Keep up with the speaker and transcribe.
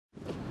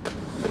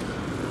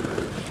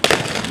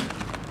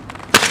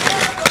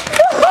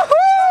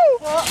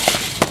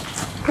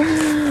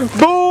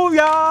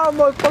Booyah,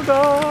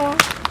 motherfucker!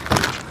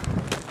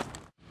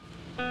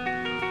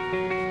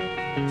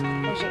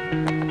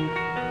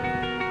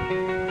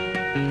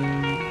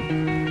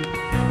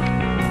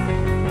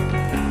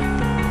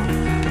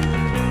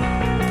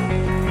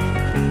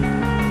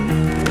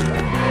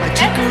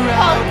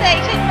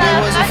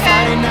 There was a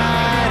Friday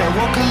night, I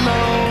woke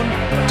alone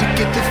to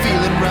get the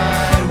feeling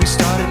right. We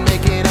started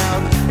making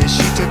out and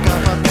she took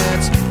off my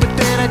pants, but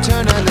then I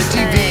turned on the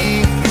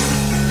TV,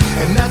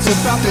 and that's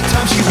about the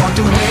time she walked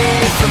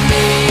away from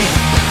me.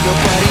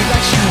 Nobody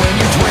likes you when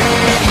you're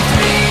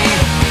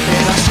 23,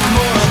 and I still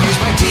more amuse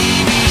by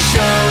TV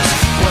shows.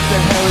 What the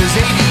hell is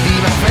ADD?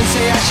 My friends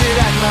say I should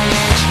act my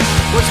age.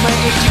 What's my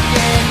age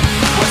again?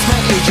 What's my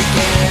age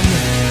again?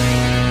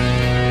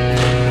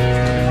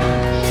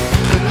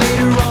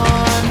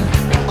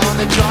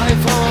 The drive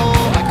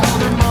home, I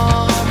called her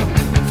mom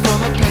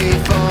from a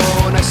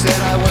payphone. I said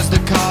I was the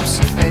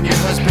cops and your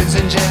husband's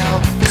in jail.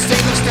 The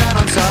state looks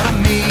down on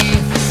sodomy,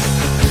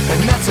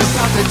 and that's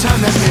about the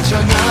time that bitch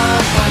hung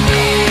up on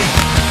me.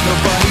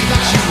 Nobody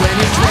likes you when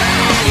you're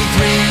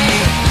 23,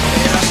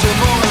 and I still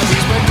more of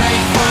these when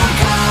prank phone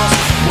calls.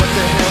 What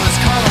the hell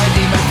is call ID?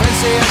 My friends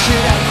say I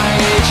should have my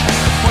age.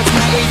 What's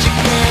my age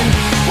again?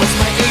 What's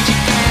my age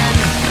again?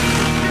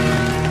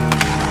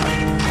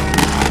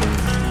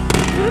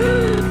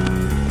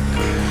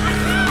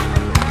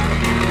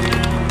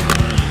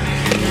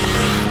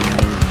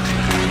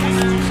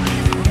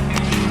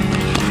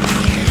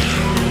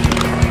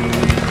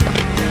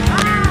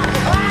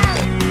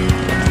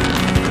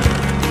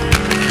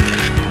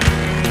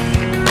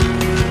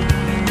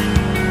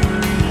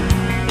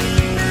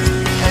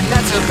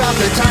 About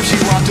the time she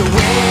walked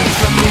away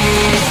from me.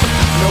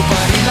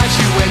 Nobody likes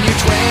you when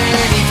you're 23,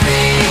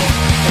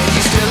 and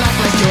you still act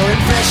like you're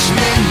in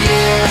freshman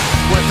year.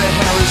 What the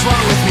hell is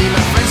wrong with me?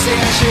 My friends say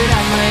I should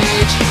act my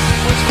age.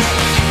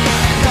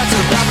 That's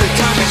about the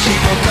time that she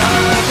broke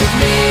up with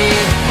me.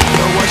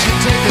 No one should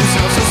take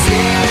themselves so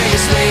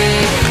seriously,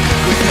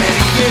 with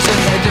many years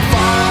ahead to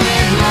fall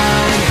in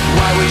line.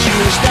 Why would you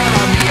wish that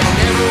on me? I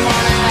never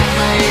wanna act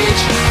my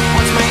age.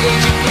 What's my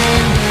age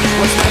again?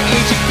 What's my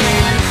age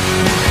again?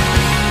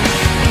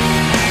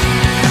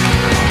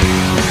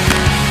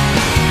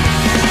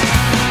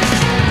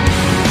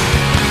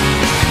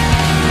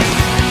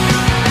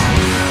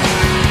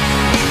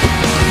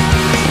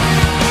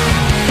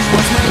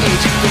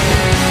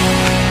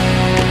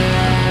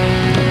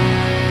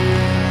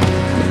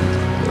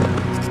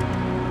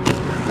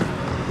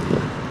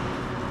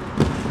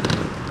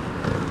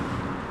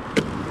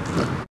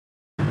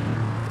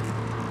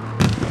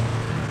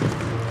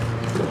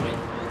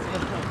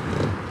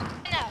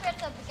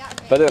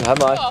 بعدين هل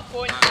معي؟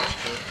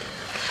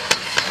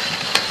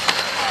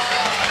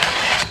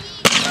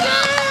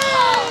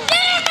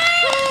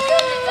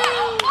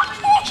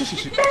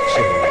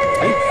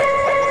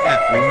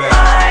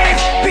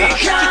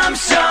 Become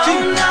so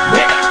numb.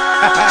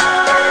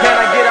 Can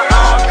I get an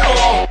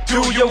encore? Do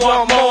you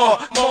want more?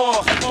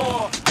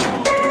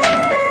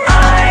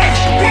 I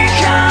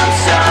become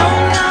so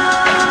numb.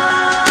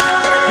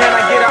 Can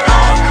I get an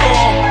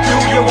encore? Do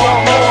you want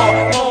more?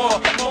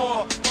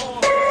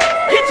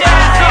 Get your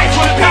ass up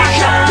with a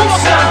doctor. Come on,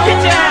 son, get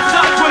your ass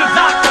up with a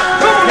doctor.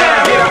 Come on now,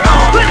 get an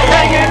encore. Let's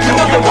hang into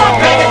the one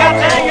baby, got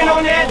you hanging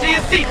on the edge of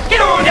your seat.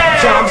 Get on down.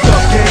 Time's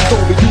up, game's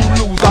over, you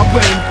lose, I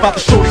win. About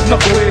to show these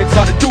knuckleheads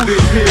how to do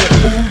this here.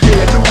 Ooh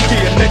yeah, new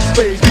year, next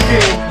phase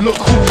begin. Look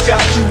who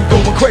got you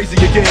going crazy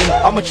again.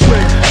 I'm a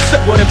trend,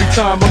 set one every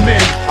time I'm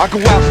in. I go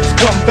out, just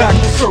come back,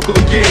 circle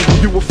again.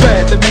 You a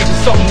fad, that means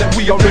it's something that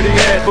we already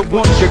had. But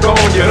once you're gone,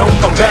 you don't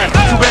come back.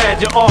 Too bad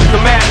you're off the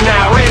map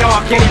now.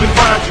 Radar can't even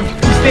find you.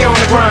 You stay on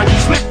the grind, you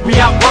slip me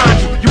out, blind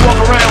you. You walk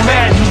around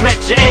mad, you let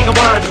your anger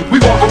blind you. We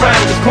walk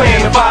around just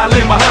playing the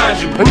violin behind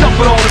you. Enough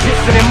with all the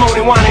pissing and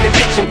moaning, whining and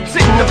bitching.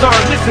 Sitting to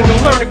learn, listen to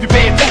learn if you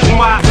pay attention.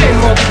 Why 10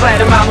 more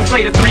platinum albums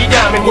later, 3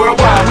 diamond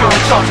worldwide. We're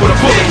on charts with a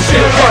bullet and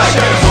still trying.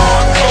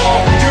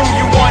 Do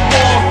you want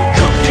more?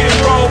 Cook and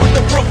roll with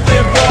the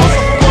Brooklyn Balls.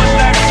 One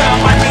last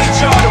time, I need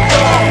y'all to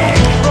roll.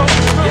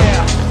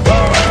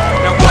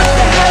 Now what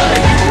the hell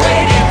are you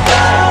waiting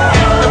for?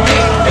 After me,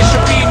 there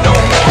should be no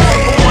more.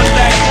 One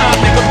last time,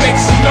 nigga, make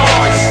some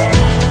noise.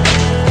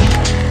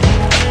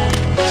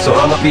 So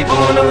all my people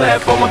on the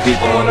left, all my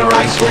people on the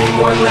right, scream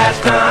one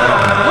last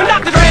time. When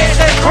Dr. Dre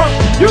says crunk,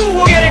 you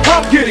will get it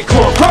crunk. Get it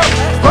crunk,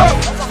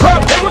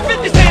 And when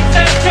 50 Cent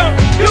says jump,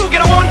 you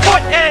get a 1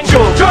 foot and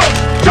jump.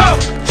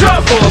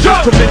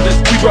 Tremendous,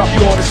 we drop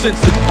you on the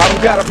senses. I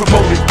don't gotta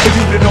promote it, for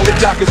you to know that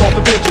Doc is off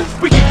the benches.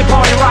 We keep the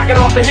party rocking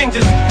off the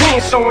hinges. We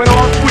ain't showing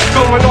off, we're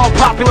going off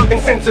popular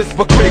consensus.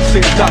 But critics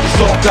say Doc is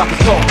soft, Doc is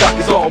talk, Doc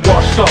is all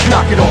washed up.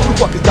 Knock it off, who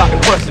fuck is Doc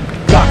impressive?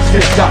 Doc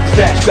is this, Doc is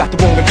that, you got the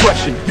wrong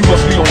impression. You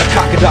must be on the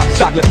cock and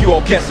outside, left you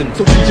all guessing.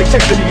 So DJ,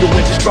 take the needle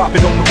and just drop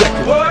it on the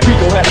record. We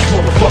gon' have this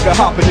motherfucker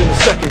hopping in a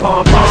second.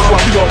 That's why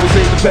we always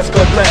aim the best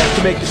cut last,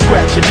 to make the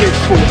scratch and itch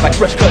full like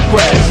fresh cut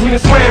grass. We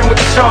done swam with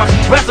the sharks,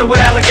 wrestled with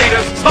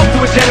alligators, spoke to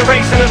a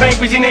generation of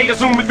angry teenagers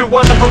who if it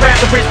wasn't for rap,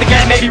 the bridge the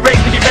gap maybe race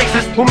to be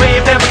racist, who may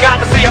have never got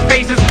to see our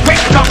faces.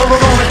 Race a couple of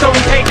Rolling Stone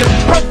pages,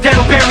 broke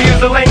down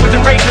barriers of language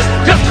and races.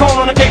 Just call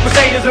on the gay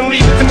crusaders and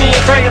leave it to me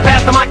and Trey to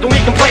pass the mic and we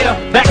can play the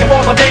back and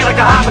forth all day like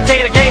a hot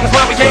potato game. That's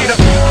why we cater.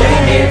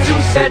 Came here to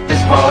set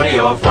this party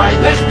off right.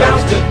 Let's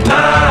bounce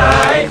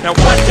tonight. Now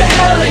what the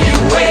hell are you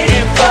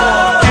waiting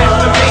for?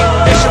 After me,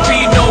 there should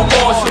be no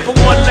more. So for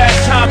one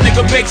last time,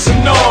 nigga, make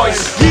some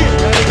noise.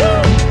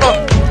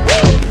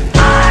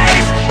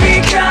 I've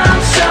become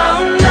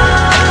so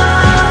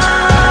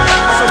numb.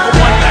 So for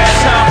one last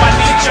time, I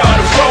need y'all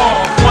to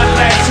roll. One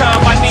last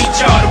time, I need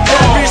y'all to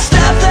roll. Every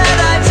step that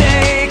I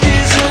take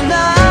is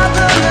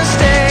another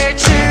mistake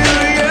to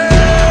you.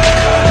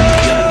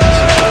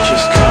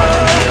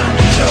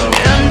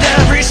 And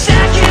every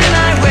second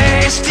I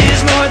waste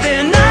is more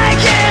than I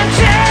can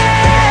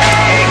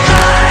take.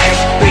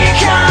 I've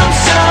become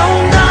so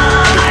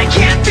numb, I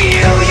can't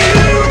feel you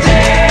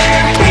there.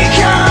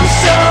 Become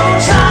so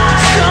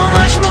tired, so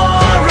much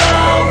more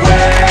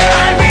aware.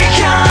 I'm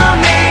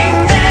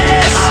becoming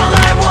this. All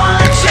I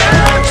want to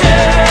do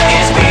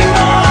is be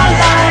more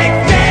like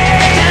me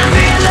and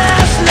be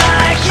less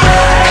like you.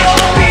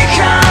 I've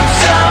become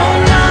so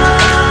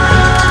numb.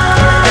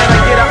 Can I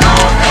get an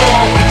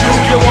encore? Do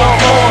you want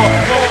more?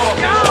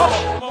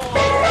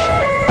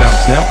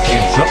 Bounce now,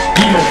 hands up,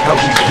 you know how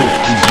we do.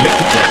 We make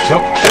it that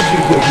jump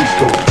everywhere we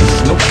go.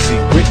 It's no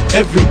secret,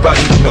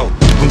 everybody know.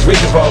 When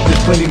Drake involved,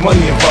 there's plenty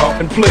money involved,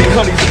 and plenty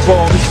honey's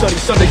involved. It's sunny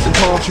Sundays and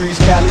palm trees,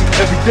 Cali.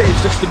 Every day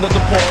is just another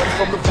party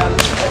from the valley.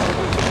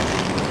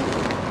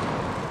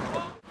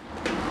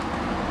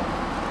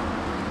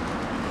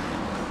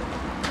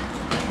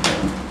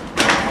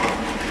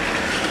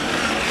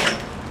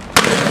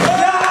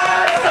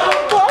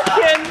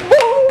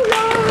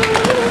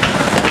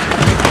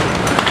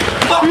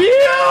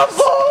 Yeah,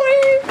 boy!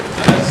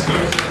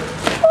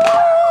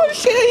 Oh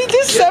shit, he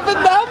just 7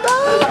 down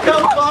there!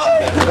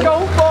 Go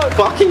for it!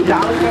 Fucking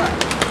down.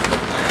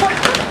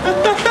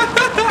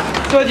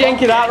 So what do you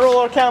think of that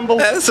roller, Campbell?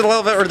 That's a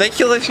little bit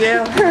ridiculous,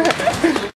 yeah.